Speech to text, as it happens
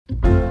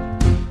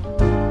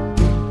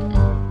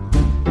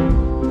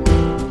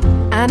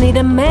I need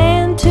a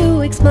man to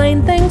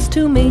explain things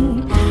to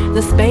me.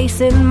 The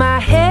space in my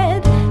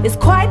head is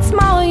quite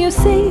small, you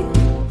see.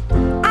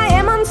 I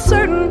am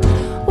uncertain,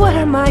 what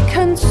are my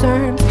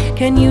concerns?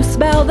 Can you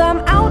spell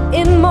them out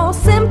in more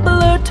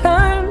simpler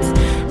terms?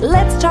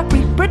 Let's talk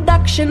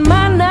reproduction,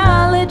 my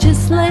knowledge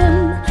is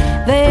slim.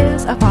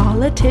 There's a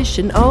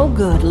politician, oh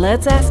good,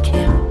 let's ask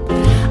him.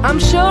 I'm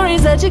sure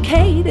he's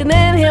educated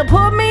and he'll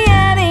put me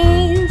at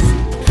ease.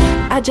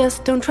 I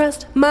just don't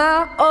trust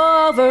my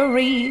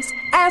ovaries.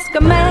 Ask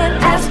a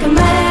man, ask a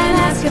man,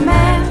 ask a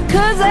man,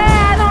 'cause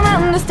I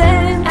don't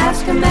understand.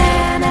 Ask a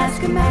man,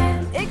 ask a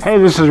man. Hey,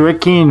 this is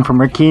Rick Keane from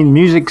Rick Keane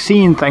Music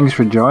Scene. Thanks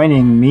for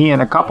joining me.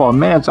 In a couple of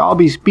minutes, I'll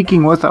be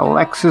speaking with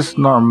Alexis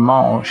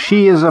Normand.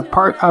 She is a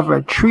part of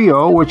a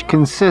trio which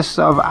consists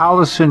of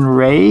Allison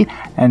Ray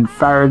and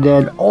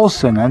Farideh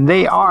Olsen, and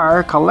they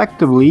are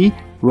collectively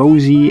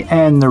Rosie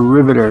and the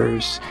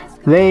Riveters.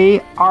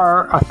 They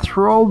are a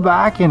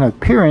throwback in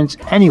appearance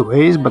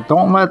anyways, but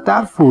don't let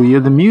that fool you.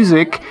 The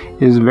music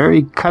is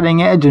very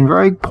cutting edge and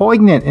very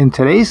poignant in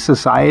today's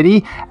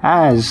society,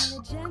 as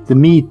the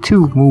Me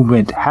Too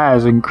movement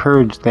has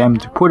encouraged them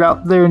to put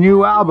out their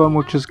new album,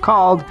 which is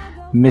called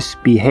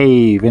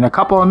Misbehave. In a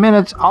couple of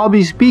minutes, I'll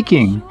be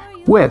speaking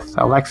with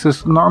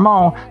Alexis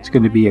Normand. It's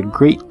going to be a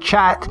great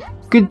chat,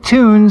 good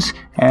tunes,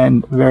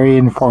 and very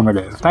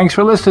informative. Thanks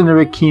for listening to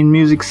Rick Keane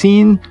Music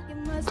Scene.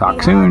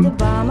 Talk soon.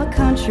 A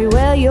country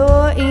where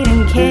you're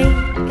eating cake.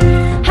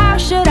 How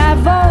should I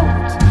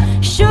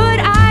vote? Should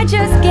I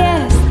just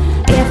guess?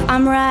 If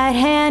I'm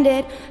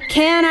right-handed,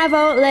 can I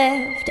vote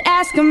left?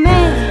 Ask a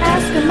man,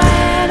 ask a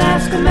man,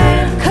 ask a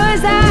man,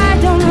 'cause I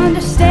don't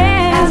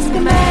understand. Ask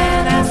a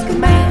man, ask a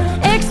man,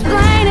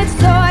 explain it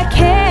so I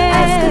can.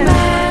 Ask a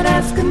man,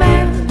 ask a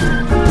man.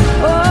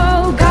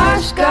 Oh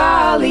gosh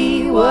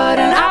golly, what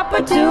an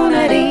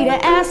opportunity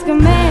to ask a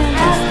man.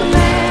 Ask a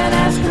man,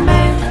 ask a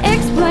man,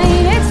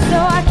 explain it so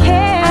I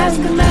can. Ask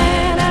a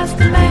man, ask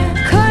a man,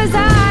 'cause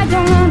I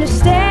don't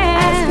understand.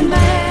 Ask a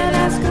man,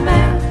 ask a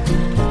man.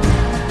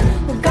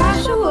 Well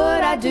gosh, what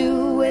would I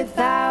do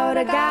without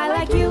a guy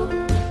like you?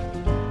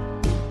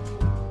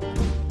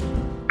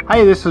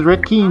 Hi, this is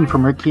Rick Keane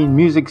from Rick Keane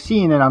Music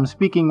Scene, and I'm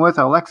speaking with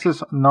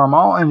Alexis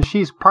Normand, and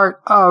she's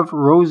part of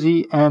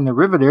Rosie and the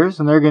Riveters,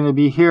 and they're going to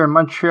be here in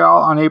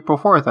Montreal on April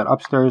 4th at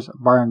Upstairs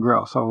Bar and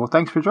Grill. So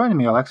thanks for joining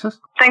me, Alexis.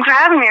 Thanks for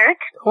having me, Rick.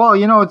 Well,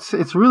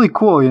 it's really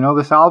cool,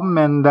 this album,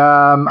 and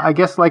I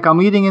guess I'm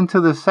leading into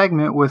this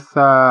segment with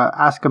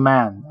Ask a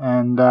Man,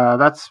 and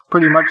that's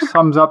pretty much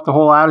sums up the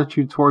whole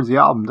attitude towards the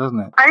album, doesn't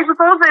it? I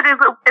suppose it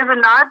is a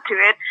nod to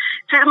it.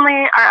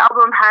 Certainly our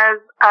album has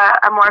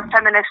a more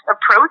feminist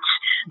approach,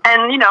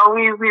 and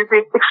we've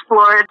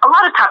explored a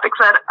lot of topics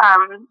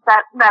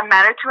that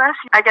matter to us.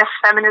 I guess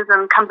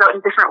feminism comes out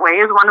in different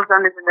ways. One of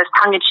them is in this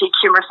tongue-in-cheek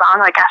humor song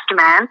like Ask a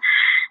Man,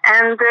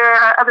 and there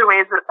are other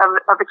ways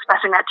of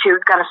expressing that too.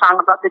 We've got a song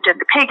about the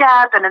gender pay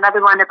gap and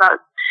another one about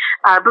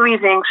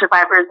bereaving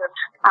survivors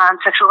of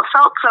sexual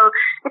assault. So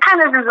it kind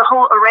of is a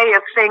whole array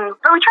of things,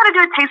 but we try to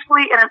do it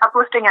tastefully in an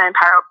uplifting and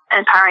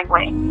empowering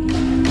way.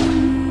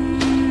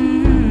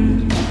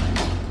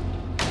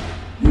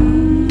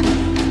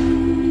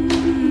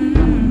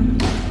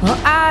 Well,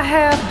 I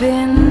have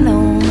been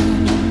known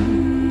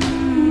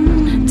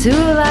to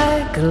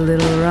like a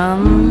little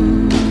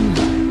rum.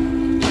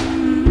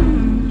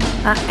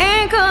 I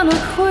ain't gonna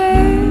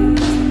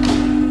quit.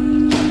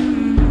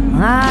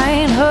 I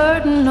ain't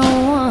hurting no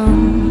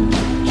one.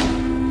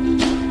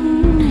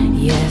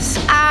 Yes,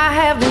 I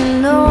have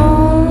been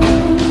known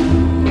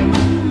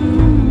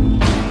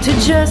to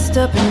just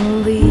up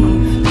and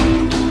leave.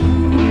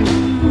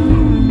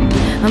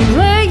 I'm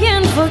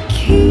playing for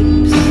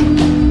keeps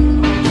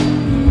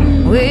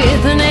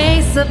with an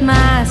ace up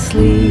my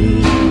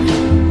sleeve,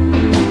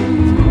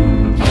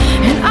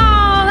 and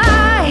all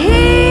I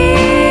hear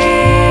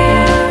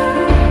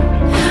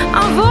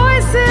are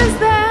voices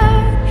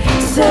that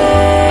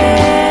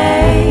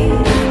say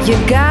you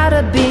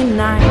gotta be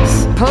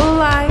nice,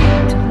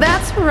 polite,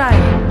 that's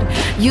right,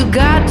 you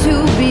got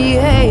to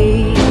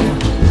behave.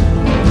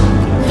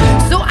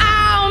 So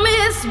I'll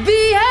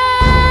misbehave.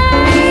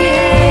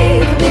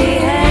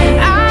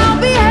 I'll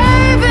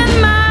behave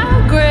in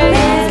my grave.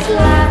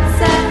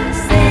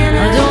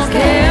 I don't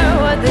care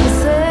what they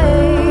say.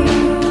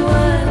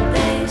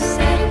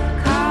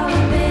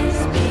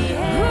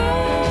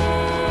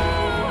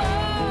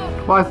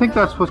 Well, I think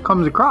that's what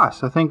comes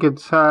across. I think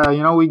it's,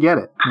 we get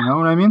it. You know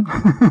what I mean?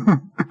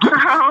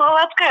 Well,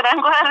 that's good.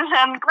 I'm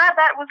glad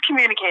that was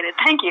communicated.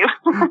 Thank you.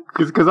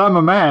 Because I'm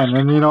a man,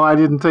 and I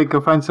didn't take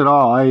offense at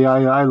all.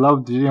 I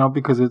loved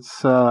because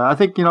it's I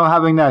think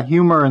having that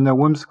humor and the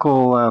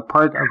whimsical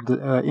part of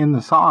the in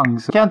the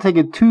songs, you can't take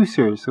it too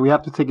seriously. We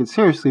have to take it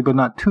seriously, but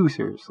not too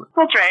seriously.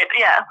 That's right.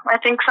 Yeah, I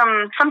think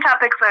some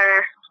topics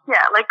are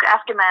like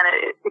Ask a Man.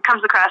 It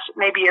comes across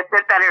maybe a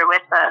bit better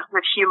with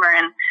humor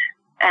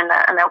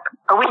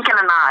a wink and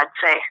a nod,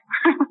 say.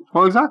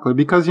 Well, exactly,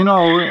 because,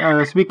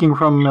 speaking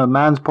from a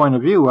man's point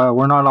of view,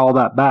 we're not all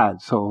that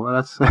bad, so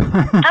that's... Of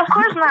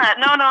course not.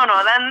 No,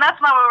 then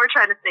that's not what we're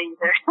trying to say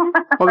either.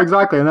 Well,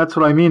 exactly, and that's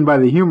what I mean by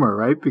the humor,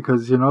 right?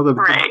 Because,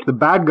 the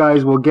bad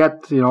guys will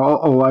get,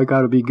 I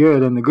gotta be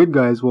good, and the good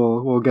guys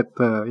will get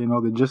the,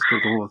 the gist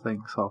of the whole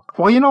thing, so...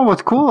 Well,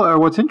 what's cool, or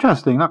what's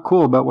interesting, not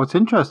cool, but what's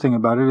interesting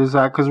about it is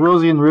that, because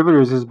Rosie and the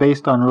Riveters is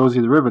based on Rosie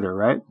the Riveter,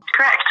 right?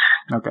 Correct.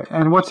 Okay,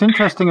 and what's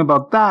interesting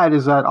about that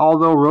is that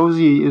although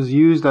Rosie is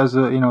used as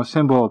a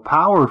symbol of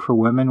power for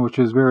women, which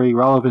is very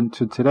relevant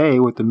to today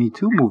with the Me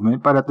Too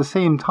movement, but at the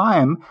same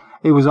time,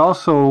 it was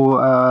also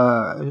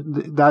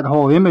that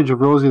whole image of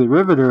Rosie the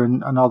Riveter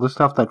and all the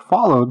stuff that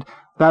followed.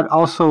 That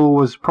also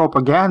was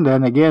propaganda,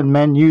 and again,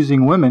 men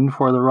using women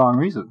for the wrong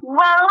reason.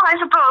 Well, I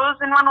suppose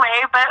in one way,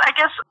 but I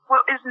guess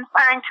what is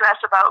inspiring to us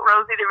about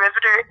Rosie the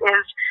Riveter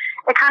is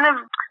it kind of,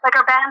 like,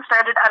 our band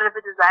started out of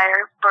a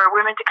desire for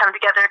women to come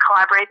together,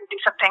 collaborate, and do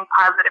something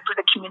positive for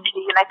the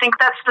community. And I think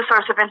that's the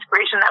source of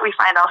inspiration that we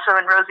find also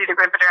in Rosie the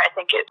Riveter. I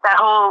think the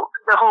whole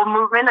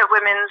movement of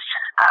women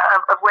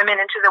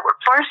into the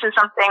workforce is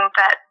something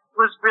that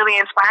was really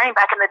inspiring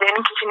back in the day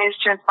and continues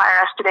to inspire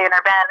us today in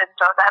our band. And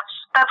so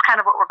that's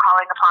kind of what we're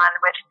calling upon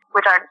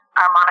with our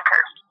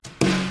moniker.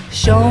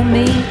 Show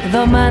me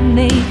the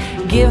money,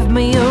 give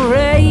me a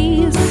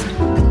raise.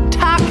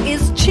 Talk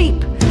is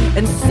cheap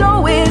and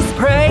so is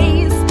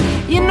praise.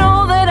 You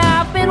know that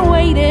I've been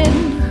waiting,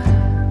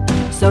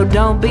 so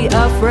don't be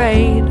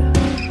afraid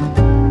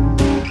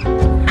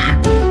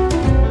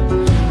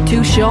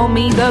to show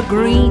me the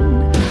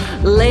green.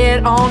 Lay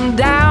it on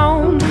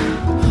down.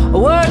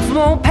 Words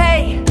won't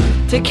pay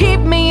to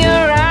keep me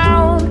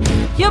around.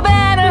 You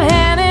better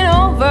hand it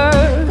over.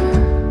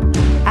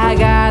 I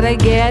gotta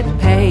get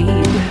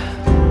paid.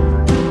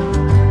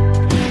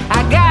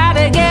 I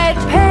gotta get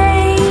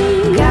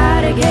paid.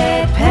 Gotta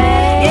get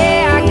paid.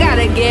 Yeah, I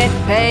gotta get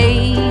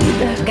paid.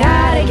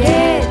 Gotta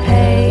get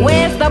paid.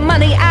 Where's the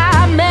money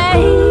I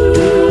made?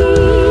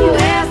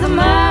 Where's the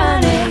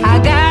money? I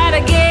gotta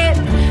get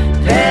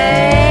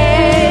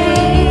paid.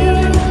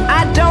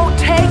 I don't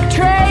take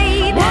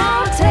trade.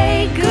 Won't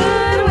take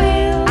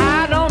goodwill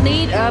I don't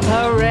need a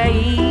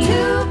parade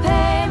to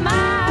pay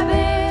my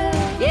bill.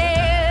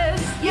 Yes,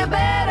 you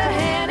better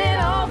hand it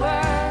over.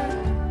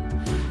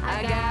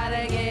 I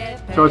gotta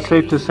get paid. So it's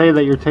safe to say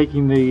that you're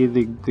taking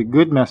the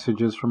good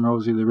messages from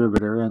Rosie the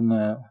Riveter,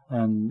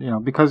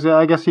 and because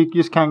I guess you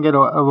just can't get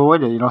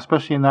avoid it,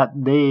 especially in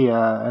that day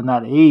and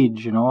that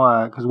age,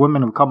 because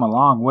women have come a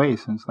long way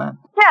since then.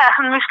 Yeah,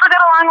 and we've still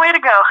got a long way to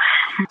go.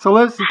 So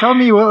tell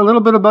me a little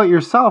bit about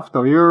yourself,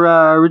 though. You're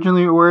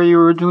where are you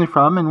originally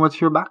from, and what's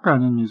your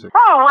background in music?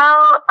 Oh,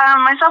 well,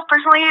 myself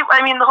personally,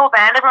 the whole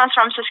band, everyone's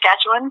from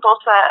Saskatchewan.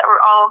 Both,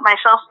 we're all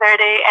myself,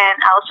 Verde, and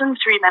Allison,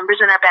 3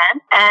 members in our band.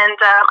 And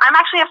I'm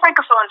actually a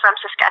francophone from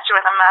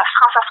Saskatchewan. I'm a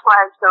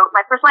Françoise, so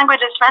my first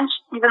language is French,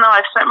 even though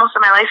I've spent most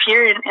of my life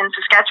here in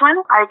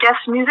Saskatchewan. I guess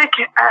music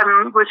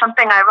was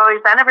something I've always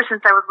done ever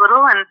since I was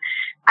little, and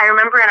I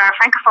remember in our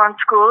francophone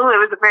school, it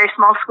was a very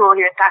small school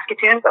here in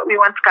Saskatoon, but we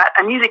once got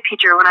a music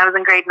teacher when I was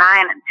in grade 9,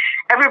 and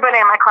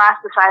everybody in my class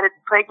decided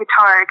to play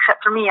guitar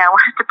except for me. I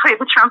wanted to play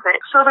the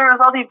trumpet. So there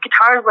was all these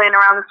guitars laying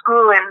around the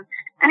school, and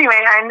anyway,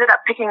 I ended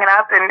up picking it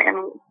up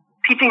and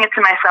teaching it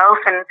to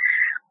myself, and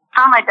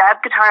found my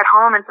dad's guitar at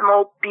home and some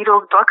old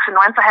Beatles books, and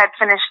once I had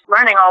finished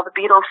learning all the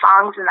Beatles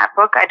songs in that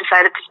book, I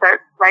decided to start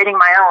writing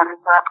my own.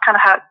 So that's kind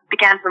of how it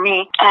began for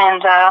me.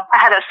 And I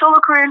had a solo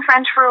career in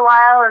French for a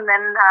while, and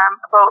then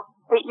about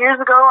 8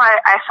 years ago,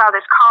 I saw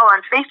this call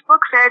on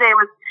Facebook. Faraday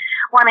was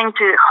wanting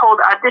to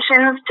hold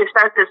auditions to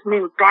start this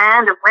new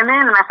band of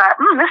women, and I thought,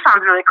 this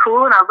sounds really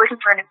cool, and I was looking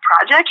for a new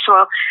project.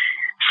 So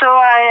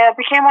I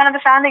became one of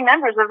the founding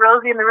members of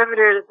Rosie and the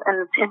Riveters,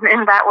 and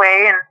in that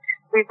way, and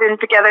we've been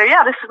together,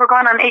 we're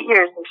going on 8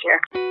 years this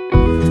year.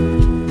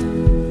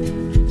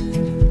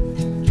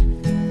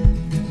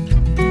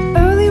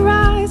 Early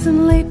rise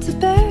and late to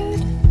bed.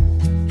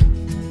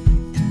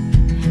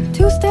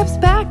 2 steps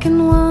back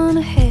and 1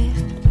 ahead.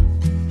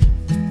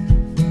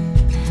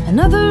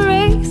 Another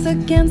race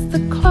against the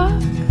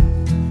clock.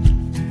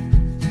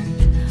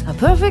 A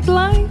perfect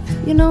life,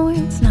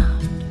 it's not.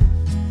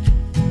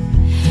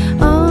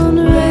 On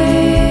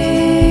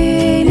rainy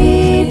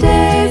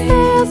days,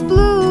 there's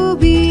blue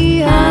behind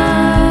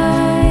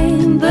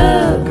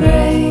the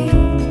gray.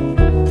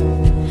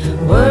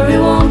 Worry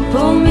won't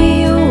pull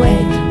me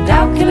away.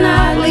 Doubt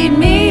cannot lead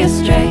me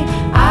astray.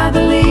 I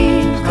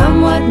believe,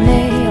 come what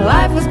may,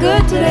 life was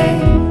good today.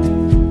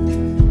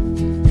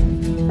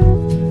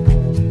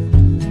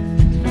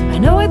 I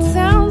know it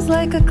sounds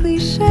like a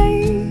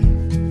cliche,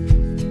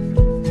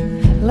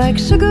 like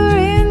sugar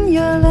in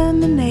your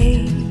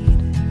lemonade.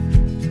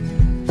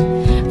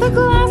 The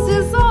glass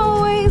is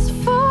always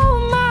full,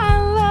 my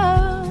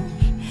love,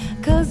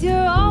 'cause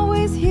you're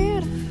always here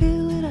to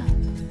fill it up.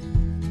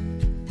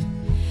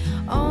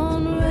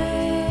 On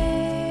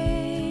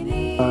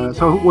rainy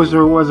So was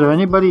there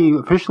anybody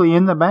officially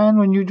in the band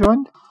when you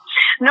joined?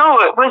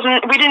 No, it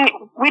wasn't. We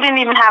didn't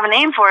even have a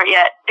name for it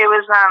yet. It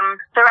was,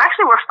 there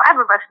actually were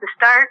 5 of us to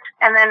start,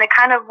 and then it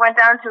kind of went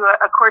down to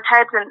a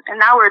quartet, and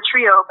now we're a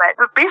trio. But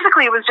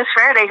basically it was just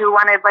Faraday who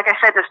wanted, like I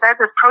said, to start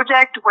this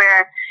project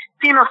where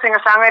female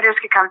singer-songwriters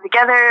could come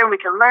together and we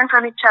could learn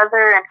from each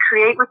other and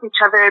create with each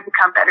other,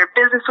 become better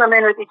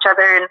businesswomen with each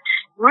other. And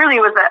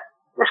really was a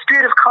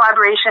spirit of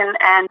collaboration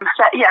and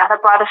that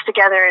brought us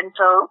together. And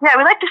so, yeah,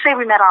 we like to say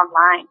we met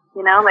online,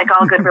 like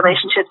all good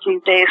relationships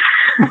these days.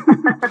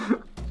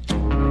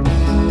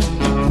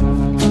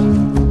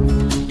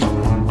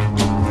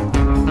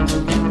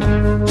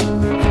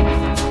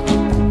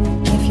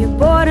 If you're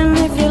bored and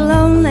if you're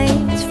lonely,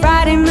 it's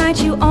Friday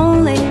night, you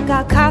only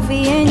got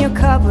coffee in your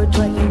cupboard,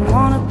 but you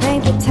wanna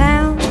paint the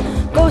town.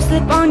 Go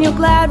slip on your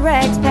glad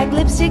rags, pack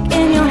lipstick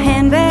in your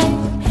handbag.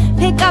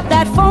 Pick up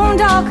that phone,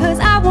 dog, 'cause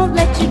I won't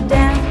let you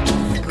down.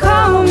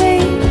 Call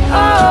me,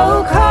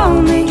 oh,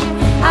 call me.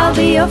 I'll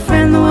be your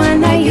friend, the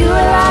one that you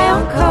rely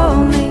on.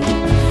 Call me,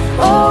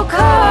 oh,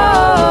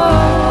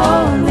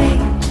 call me.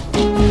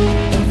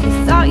 If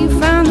you thought you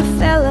found a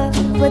fella,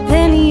 but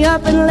then he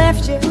up and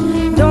left you,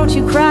 don't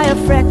you cry or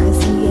fret,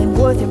 'cause he ain't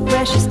worth your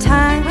precious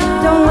time.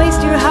 Don't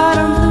waste your heart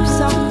on blue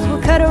songs,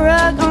 we'll cut a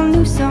rug on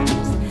new songs.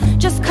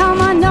 Just call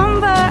my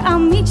number, I'll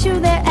meet you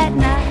there at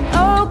 9.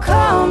 Oh,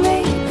 call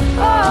me,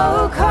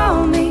 oh,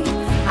 call me.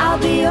 I'll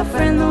be your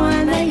friend, the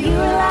one that you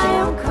rely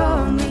on.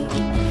 Call me,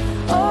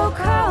 oh,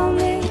 call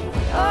me,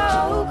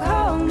 oh,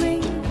 call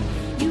me.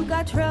 You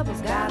got troubles,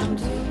 got them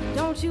too.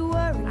 Don't you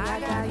worry, I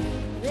got you.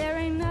 There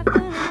ain't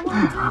nothing I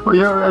won't do. Well,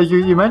 yeah,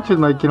 you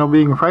mentioned,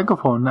 being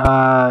francophone.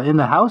 In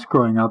the house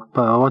growing up,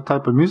 what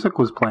type of music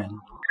was playing?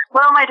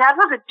 Well, my dad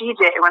was a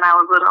DJ when I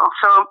was little,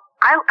 so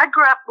I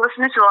grew up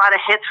listening to a lot of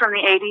hits from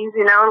the 80s,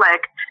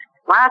 like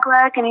Walk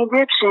Like an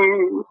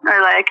Egyptian,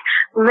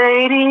 or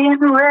Lady in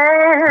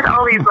Red,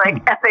 all these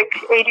epic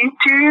 80s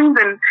tunes.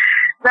 And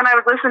then I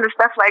would listen to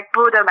stuff like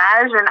Beau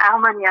Dommage and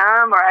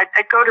Harmonium, or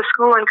I'd go to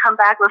school and come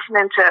back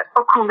listening to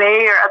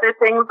Okume or other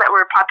things that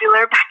were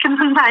popular back in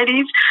the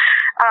 90s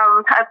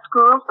at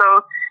school.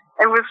 So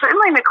it was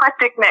certainly an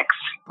eclectic mix.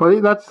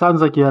 Well, that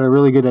sounds like you had a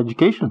really good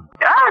education.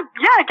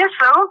 Yeah, I guess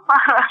so.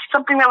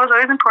 Something that was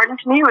always important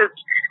to me was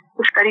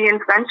to study in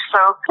French.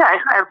 So, yeah,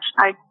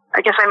 I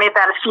guess I made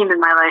that a theme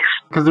in my life.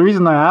 Because the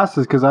reason I asked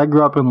is because I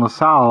grew up in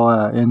LaSalle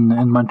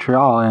in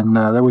Montreal, and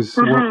there was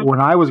when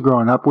I was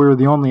growing up, we were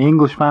the only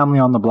English family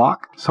on the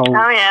block. So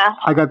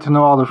I got to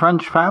know all the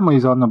French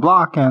families on the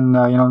block, and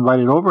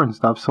invited over and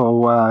stuff.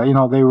 So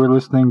they were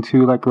listening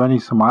to René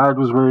Simard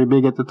was very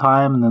big at the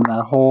time, and then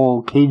that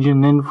whole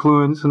Cajun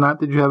influence and that.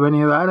 Did you have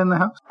any of that in the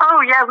house?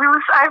 Oh yeah,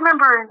 I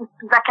remember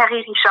Zachary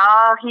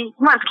Richard. He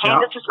once came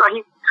to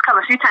he's come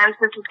a few times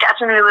to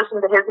Saskatchewan. We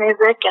listened to his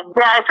music, and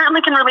yeah, I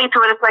certainly can relate to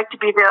what it's like to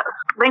be the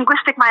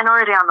linguistic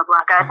minority on the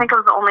block. I think I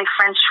was the only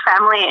French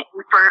family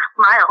for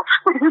miles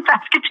in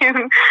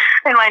Saskatoon,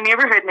 in my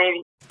neighborhood,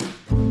 maybe.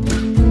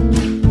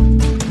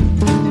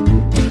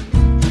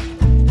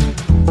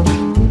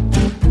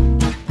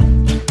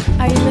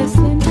 Are you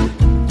listening?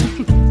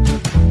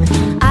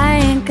 I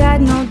ain't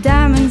got no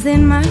diamonds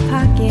in my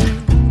pocket.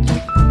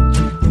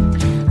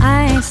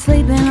 I ain't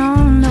sleeping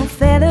on no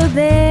feather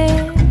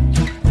bed.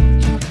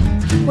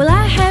 Well,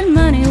 I had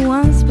money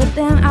once, but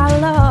then I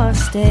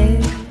lost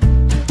it.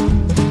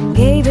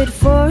 Gave it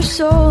for a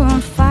soul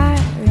on fire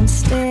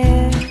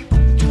instead.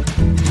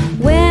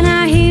 When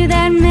I hear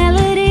that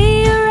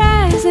melody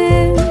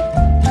rising,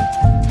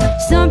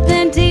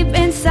 something deep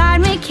inside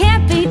me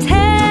can't be tamed.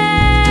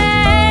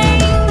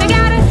 I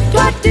got a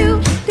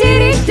dwa-doo,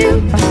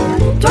 dee-dee-doo,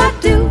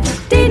 dwa-doo,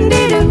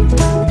 dee-dee-doo,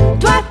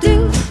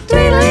 dwa-doo,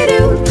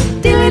 diddly-doo,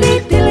 diddly-dee,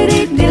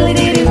 diddly-dee,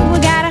 diddly-dee-doo. I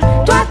got a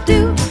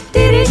dwa-doo,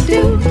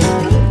 dee-dee-doo,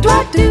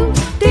 dwa-doo,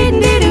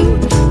 dee-dee-doo,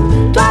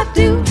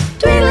 dwa-doo,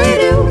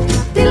 diddly-doo,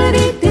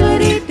 diddly-dee,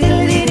 diddly-dee,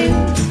 diddly-dee-doo.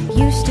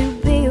 Used to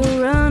be a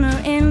runner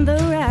in the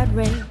rat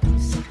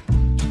race.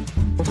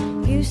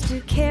 Used to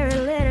carry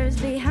letters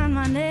behind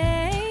my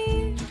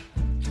name.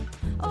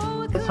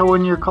 Oh, so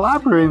when you're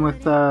collaborating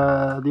with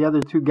the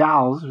other two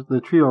gals,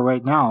 the trio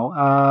right now,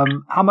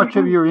 how much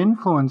of your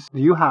influence do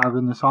you have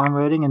in the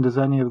songwriting, and does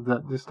any of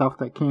the stuff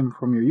that came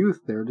from your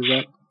youth there, does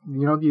that,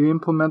 do you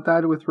implement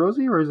that with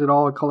Rosie, or is it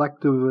all a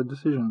collective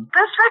decision?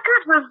 This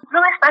record was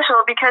really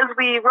special because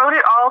we wrote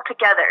it all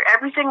together.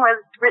 Everything was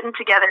written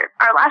together.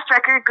 Our last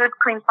record, Good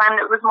Clean Fun,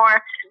 it was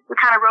more, we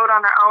kind of wrote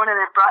on our own and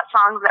then brought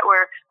songs that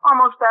were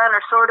almost done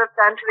or sort of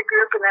done to the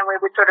group, and then we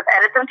would sort of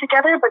edit them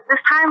together. But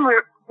this time we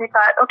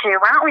thought, okay,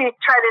 why don't we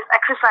try this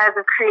exercise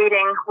of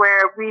creating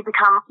where we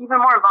become even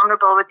more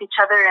vulnerable with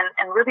each other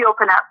and really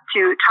open up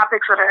to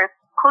topics that are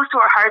close to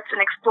our hearts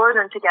and explore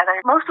them together.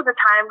 Most of the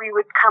time we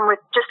would come with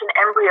just an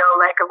embryo,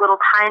 like a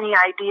little tiny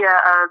idea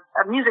of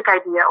a music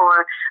idea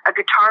or a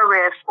guitar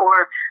riff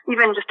or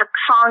even just a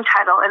song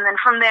title. And then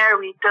from there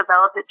we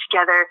developed it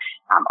together,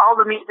 all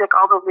the music,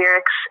 all the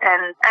lyrics.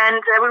 And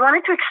we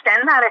wanted to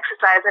extend that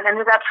exercise and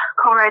ended up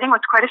co-writing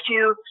with quite a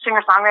few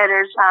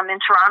singer-songwriters in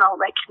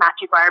Toronto, like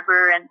Matthew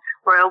Barber and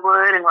Royal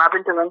Wood and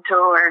Robin DeLinto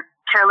or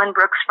Carolyn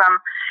Brooks from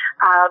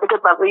The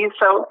Good Lovelies.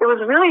 So it was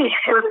a really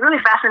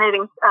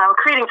fascinating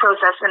creating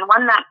process, and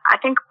one that I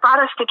think brought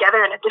us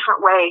together in a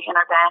different way in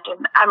our band.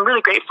 And I'm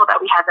really grateful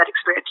that we had that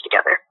experience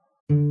together.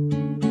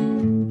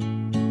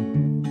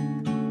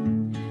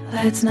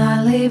 Let's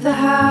not leave the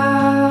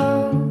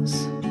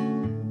house.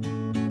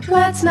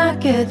 Let's not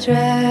get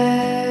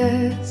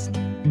dressed.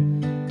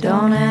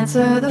 Don't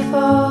answer the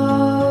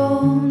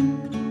phone.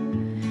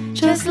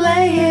 Just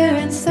lay here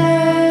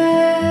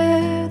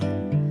instead.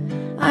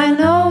 I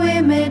know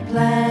we made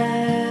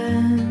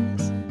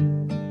plans.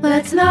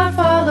 Let's not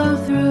follow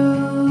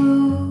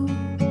through.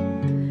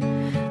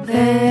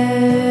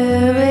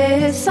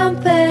 There is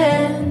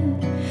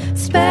something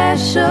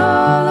special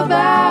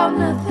about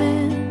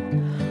nothing.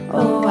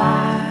 Oh,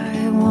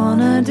 I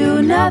wanna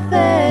do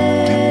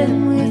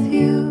nothing with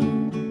you.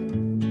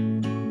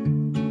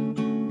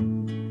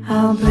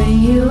 I'll bring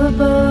you a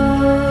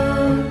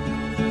book.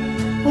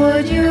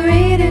 Would you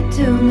read it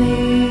to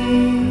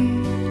me?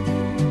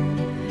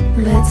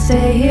 Let's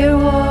stay here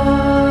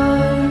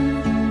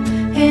warm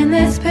in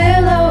this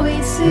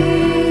pillowy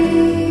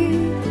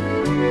sea.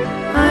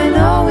 I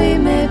know we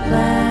made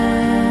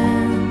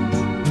plans.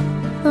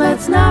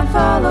 Let's not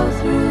follow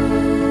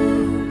through.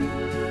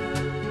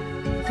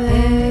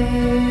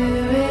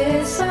 There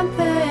is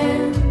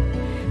something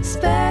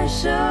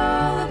special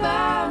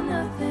about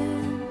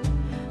nothing.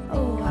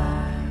 Oh,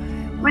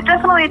 We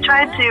definitely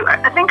tried to.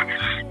 I think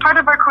part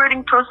of our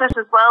recording process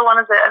as well, one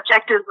of the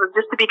objectives was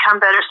just to become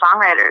better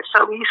songwriters.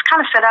 So we just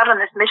kind of set out on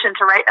this mission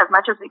to write as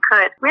much as we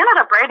could. We ended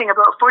up writing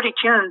about 40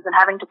 tunes and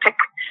having to pick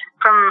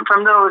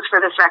from those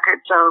for this record.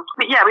 So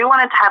yeah, we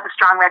wanted to have a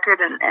strong record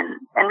and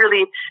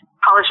really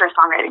polish our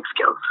songwriting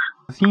skills.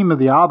 The theme of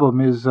the album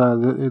is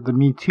the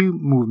Me Too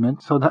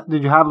movement. So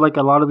did you have like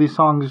a lot of these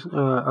songs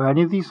or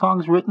any of these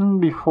songs written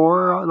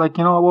before? Like,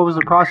 you know, what was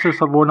the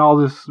process of when all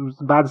this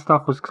bad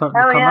stuff was starting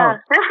to come out?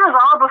 This was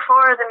all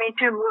before the Me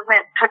Too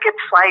movement took its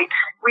flight.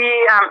 We,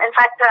 in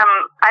fact,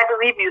 I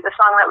Believe You, the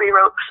song that we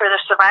wrote for the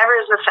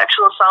survivors of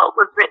sexual assault,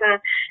 was written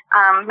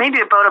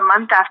maybe about a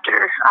month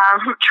after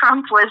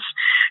Trump was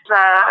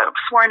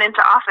sworn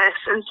into office.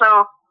 And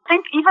so I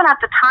think even at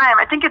the time,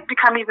 I think it's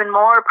become even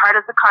more part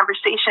of the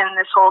conversation,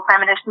 this whole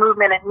feminist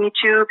movement and Me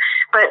Too.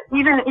 But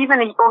even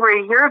over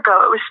a year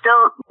ago, it was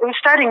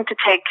starting to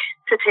take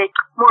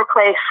more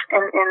place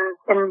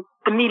in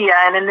the media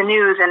and in the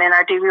news and in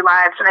our daily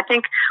lives. And I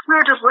think we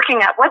were just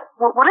looking at what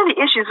are the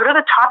issues, what are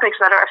the topics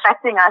that are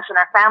affecting us and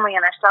our family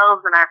and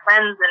ourselves and our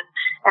friends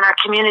and our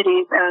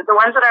communities. And the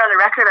ones that are on the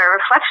record are a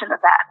reflection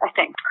of that, I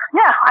think.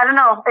 Yeah, I don't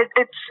know.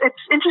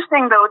 It's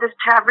interesting though, just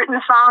to have written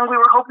a song.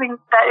 We were hoping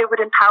that it would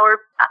empower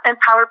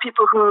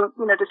people who,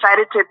 you know,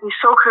 decided to be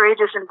so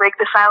courageous and break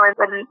the silence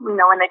and, you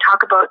know, when they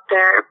talk about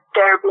their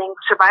being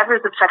survivors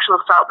of sexual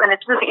assault. And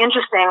it's really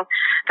interesting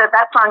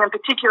that song in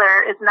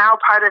particular is now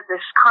part of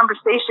this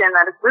conversation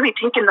that has really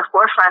taken the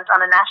forefront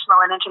on a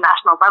national and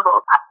international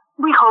level.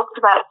 We hope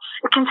that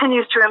it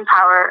continues to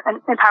empower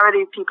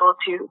these people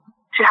to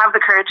have the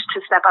courage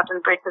to step up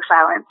and break the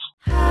silence.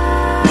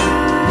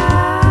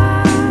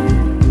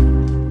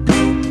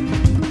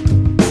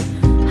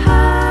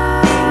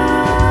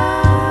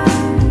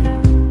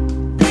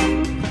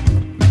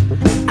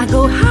 I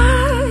go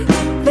high,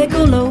 they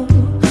go low.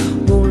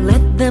 Won't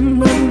let them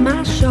run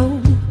my show.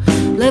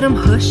 Let them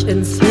hush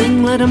and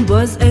sing, let them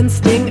buzz and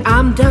sting.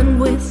 I'm done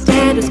with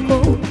status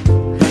quo.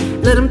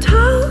 Let them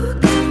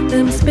talk, let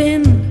them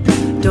spin.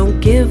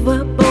 Don't give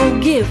up or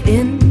give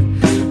in.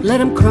 Let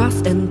them cross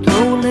and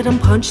throw, let them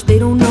punch. They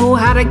don't know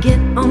how to get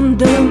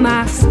under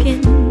my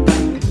skin.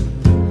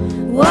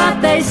 What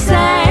they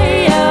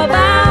say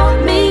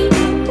about me,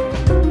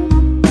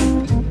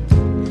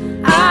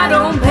 I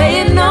don't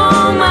pay it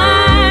no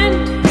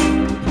mind.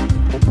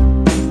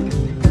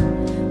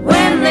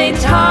 When they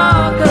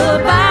talk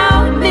about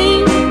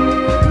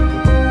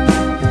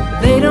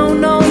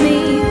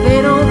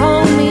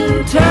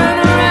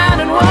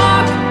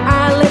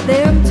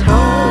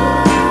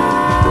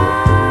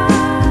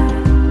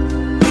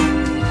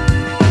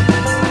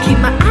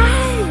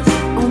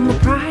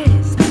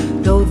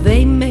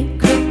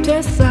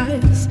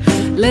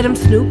let them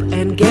snoop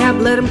and gab,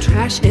 let them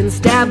trash and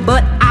stab,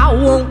 but I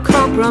won't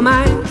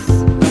compromise.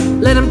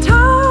 Let them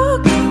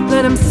talk,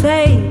 let them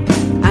say,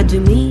 I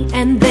do me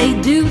and they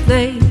do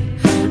they.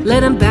 Let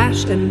them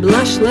bash and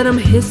blush, let them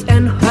hiss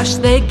and hush,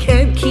 they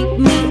can't keep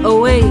me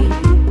away.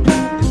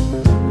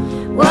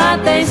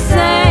 What they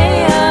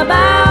say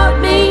about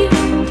me,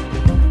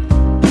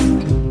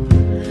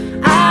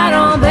 I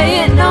don't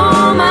pay it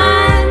no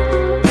mind.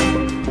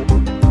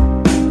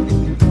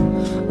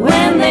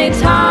 When they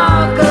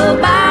talk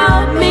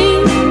about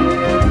me,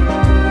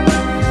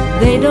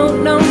 they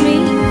don't know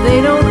me,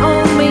 they don't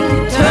own me.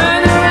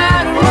 Turn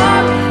around and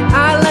walk,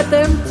 I let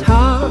them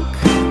talk.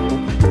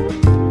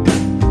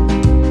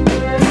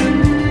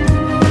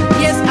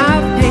 Yes,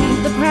 I've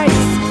paid the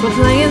price for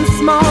playing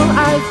small.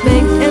 I've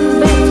begged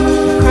and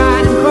begged,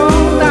 cried and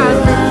crawled. I've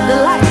lived a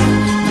life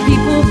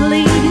people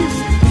please.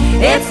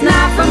 It's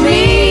not for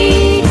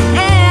me,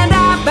 and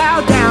I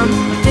bow down,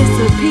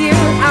 disappear.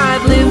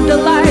 I've lived a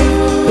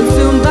life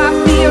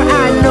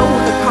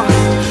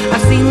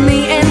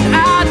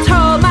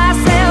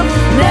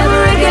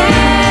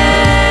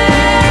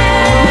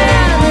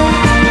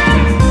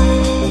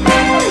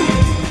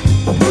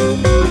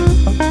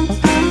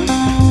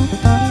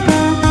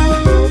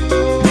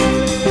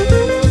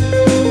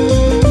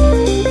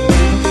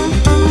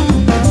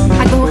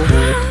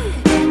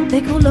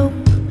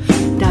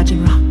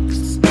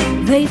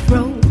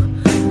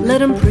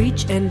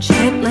and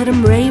chant, let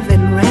them rave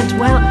and rant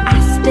while I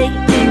stay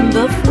in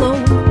the flow.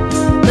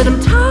 Let them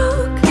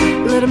talk,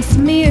 let them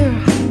smear,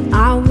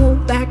 I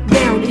won't back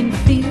down in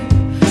fear.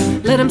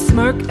 Let them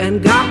smirk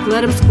and gawk,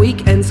 let them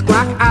squeak and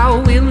squawk, I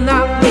will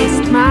not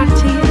waste my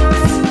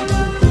tears.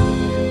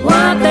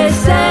 What they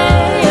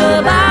say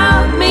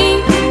about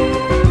me,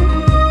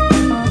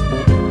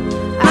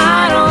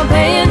 I don't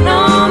pay it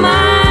no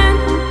mind.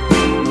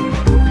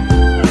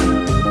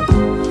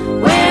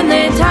 When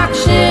they talk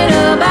shit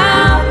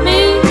about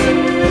me,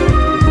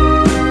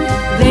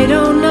 they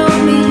don't know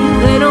me,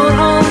 they don't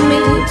own me.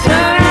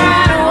 Turn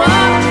right or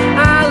walk,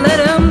 I let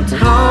them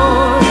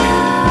talk.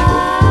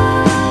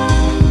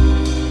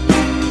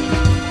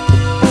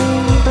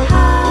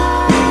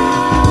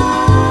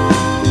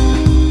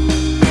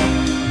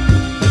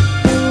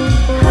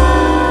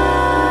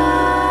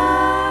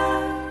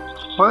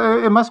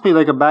 Well, it must be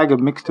like a bag of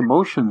mixed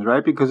emotions,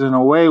 right? Because in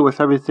a way, with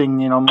everything,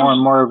 more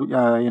and more,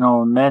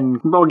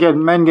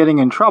 men getting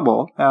in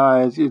trouble,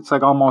 it's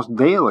like almost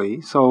daily.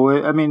 So,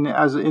 I mean,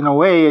 as in a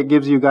way, it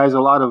gives you guys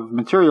a lot of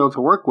material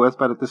to work with,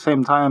 but at the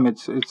same time,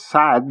 it's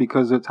sad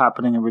because it's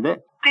happening every day.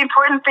 The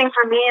important thing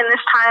for me in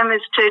this time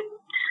is to,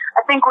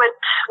 I think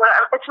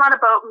it's not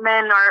about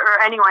men or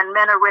anyone,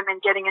 men or women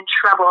getting in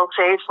trouble,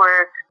 say, for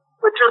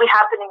what's really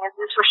happening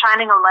is we're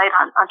shining a light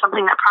on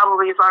something that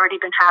probably has already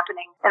been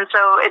happening. And so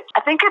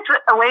I think it's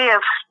a way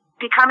of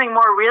becoming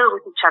more real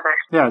with each other.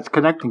 Yeah, it's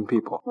connecting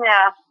people.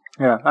 Yeah.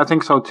 Yeah, I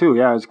think so too.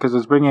 Yeah, it's because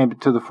it's bringing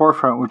it to the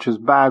forefront, which is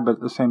bad, but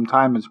at the same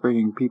time, it's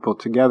bringing people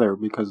together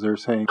because they're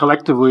saying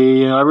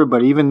collectively,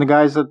 everybody, even the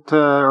guys that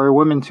or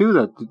women too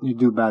that you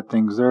do bad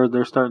things,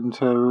 they're starting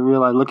to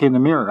realize, look in the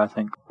mirror, I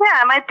think.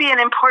 Yeah, it might be an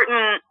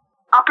important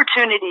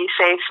opportunity,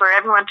 say, for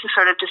everyone to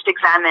sort of just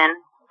examine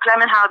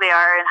how they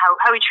are and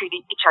how we treat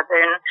each other,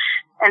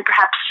 and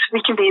perhaps we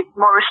can be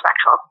more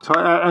respectful. So,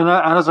 and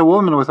as a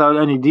woman, without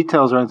any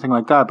details or anything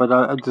like that, but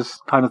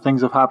just kind of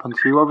things have happened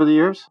to you over the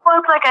years? Well,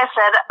 it's like I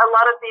said, a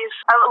lot of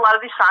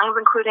these songs,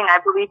 including "I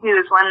Believe You,"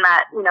 is one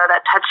that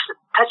that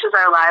touches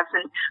our lives,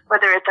 and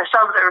whether it's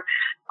ourselves or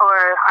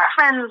our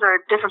friends or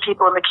different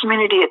people in the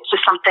community, it's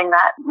just something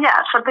that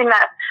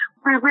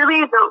we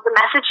really, the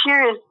message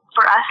here is,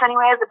 for us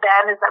anyway, as a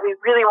band, is that we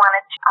really wanted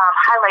to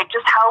highlight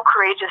just how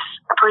courageous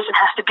a person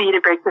has to be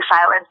to break the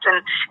silence, and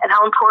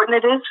how important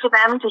it is for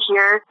them to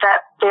hear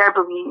that they are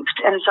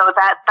believed. And so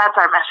that's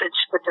our message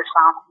with this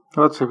song.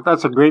 Well,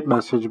 that's a great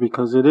message,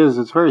 because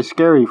it's very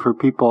scary for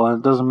people,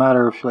 and it doesn't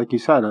matter if, like you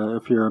said,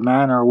 if you're a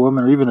man or a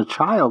woman or even a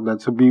child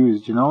that's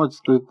abused, it's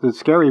the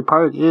scary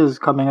part is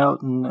coming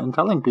out and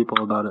telling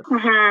people about it.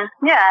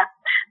 Mm-hmm. Yeah.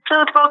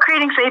 So it's about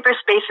creating safer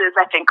spaces,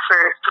 I think,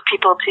 for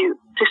people to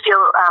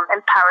feel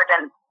empowered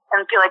and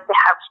feel like they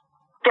have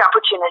the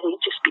opportunity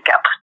to speak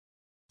up.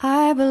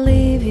 I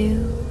believe you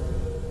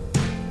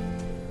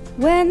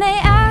when they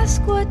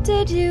ask, what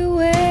did you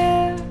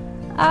wear?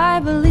 I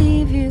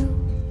believe you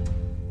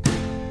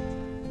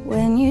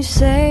when you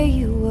say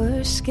you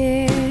were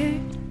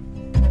scared.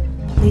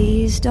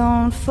 Please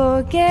don't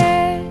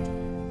forget,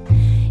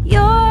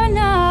 you're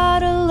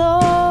not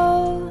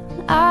alone.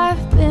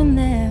 I've been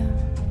there.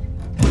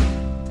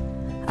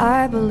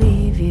 I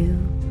believe you.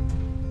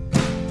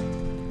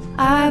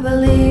 I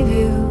believe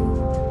you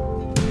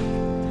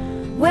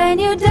when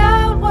you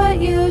doubt what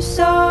you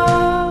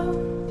saw.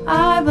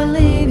 I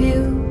believe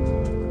you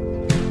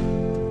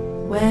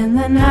when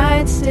the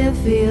night still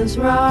feels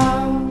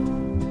raw.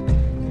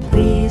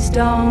 Please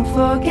don't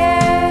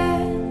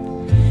forget,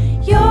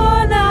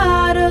 you're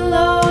not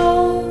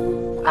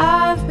alone.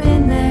 I've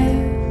been there.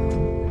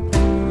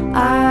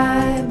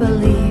 I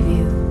believe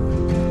you.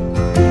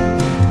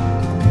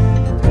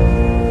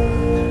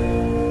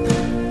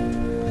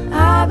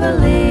 I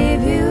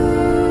believe you.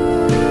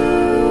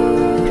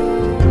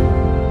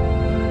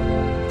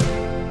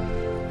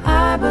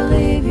 I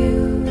believe you.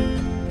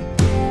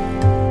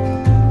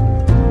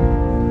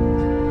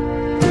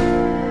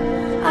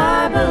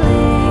 I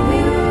believe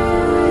you.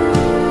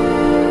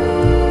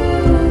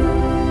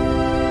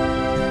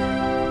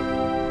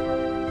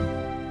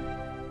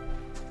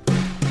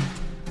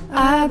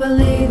 I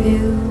believe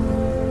you.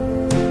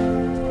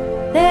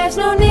 There's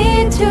no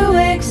need to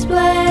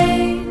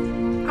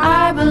explain.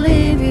 I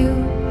believe you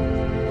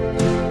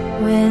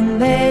when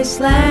they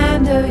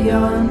slander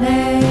your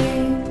name.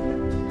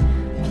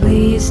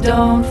 Please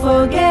don't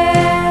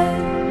forget,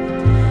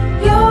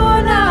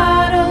 you're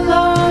not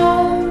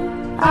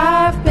alone.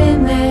 I've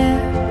been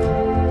there.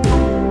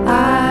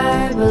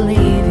 I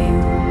believe you.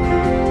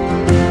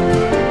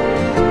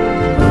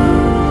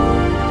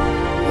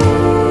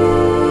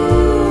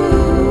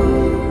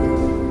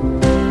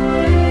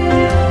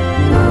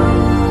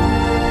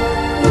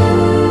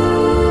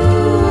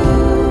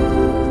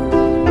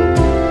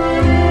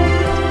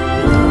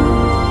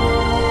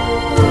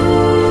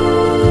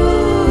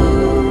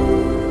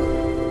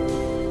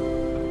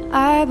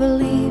 I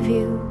believe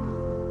you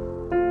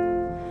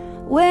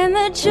when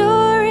the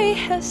jury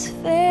has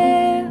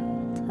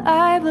failed.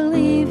 I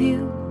believe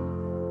you.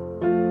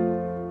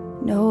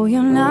 No,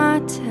 you're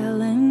not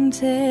telling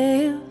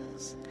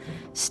tales.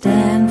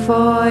 Stand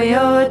for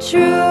your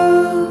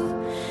truth.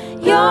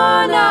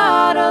 You're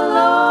not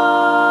alone.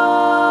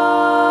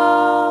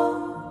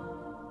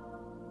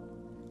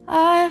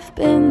 I've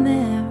been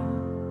there.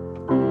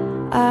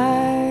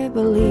 I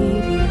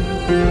believe you.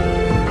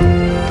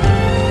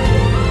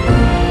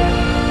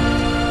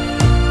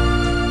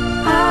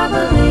 I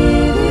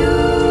believe you.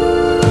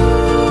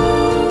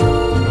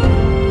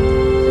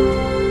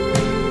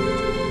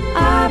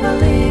 I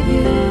believe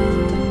you.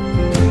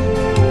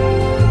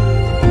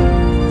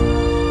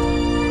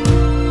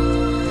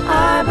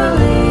 I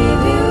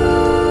believe you.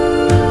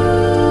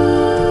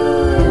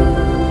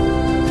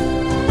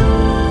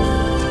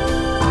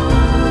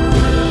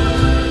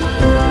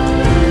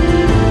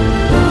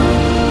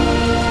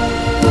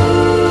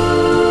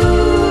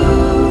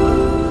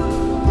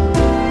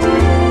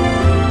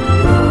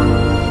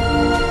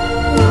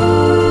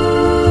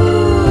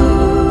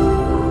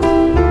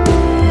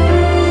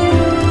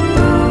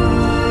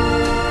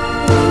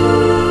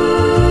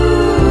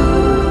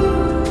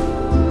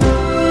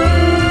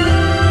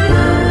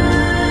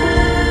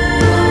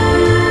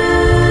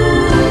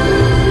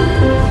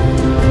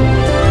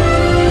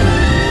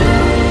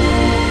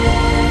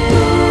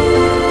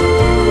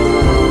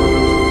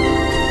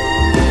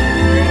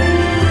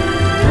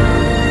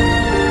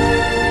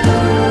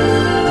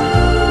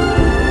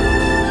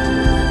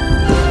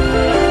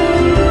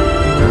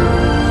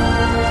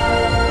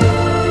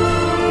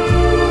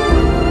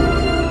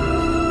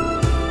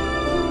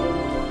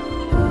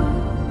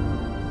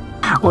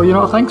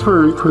 Well, thanks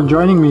for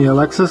joining me,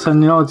 Alexis.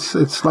 And,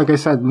 it's like I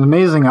said, an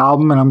amazing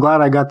album. And I'm glad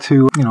I got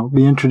to,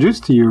 be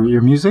introduced to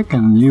your music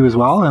and you as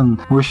well.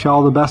 And wish you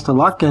all the best of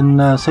luck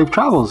and safe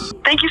travels.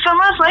 Thank you so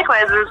much.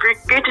 Likewise. It was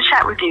great to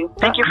chat with you.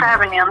 Thank you for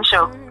having me on the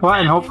show. Well,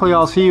 and hopefully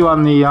I'll see you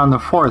on the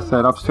 4th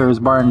at Upstairs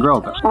Bar and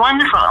Grill.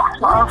 Wonderful.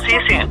 Well, I'll see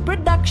you soon.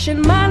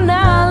 Production, my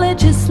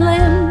knowledge is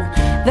slim.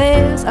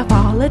 There's a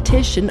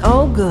politician.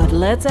 Oh, good.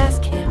 Let's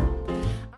ask him.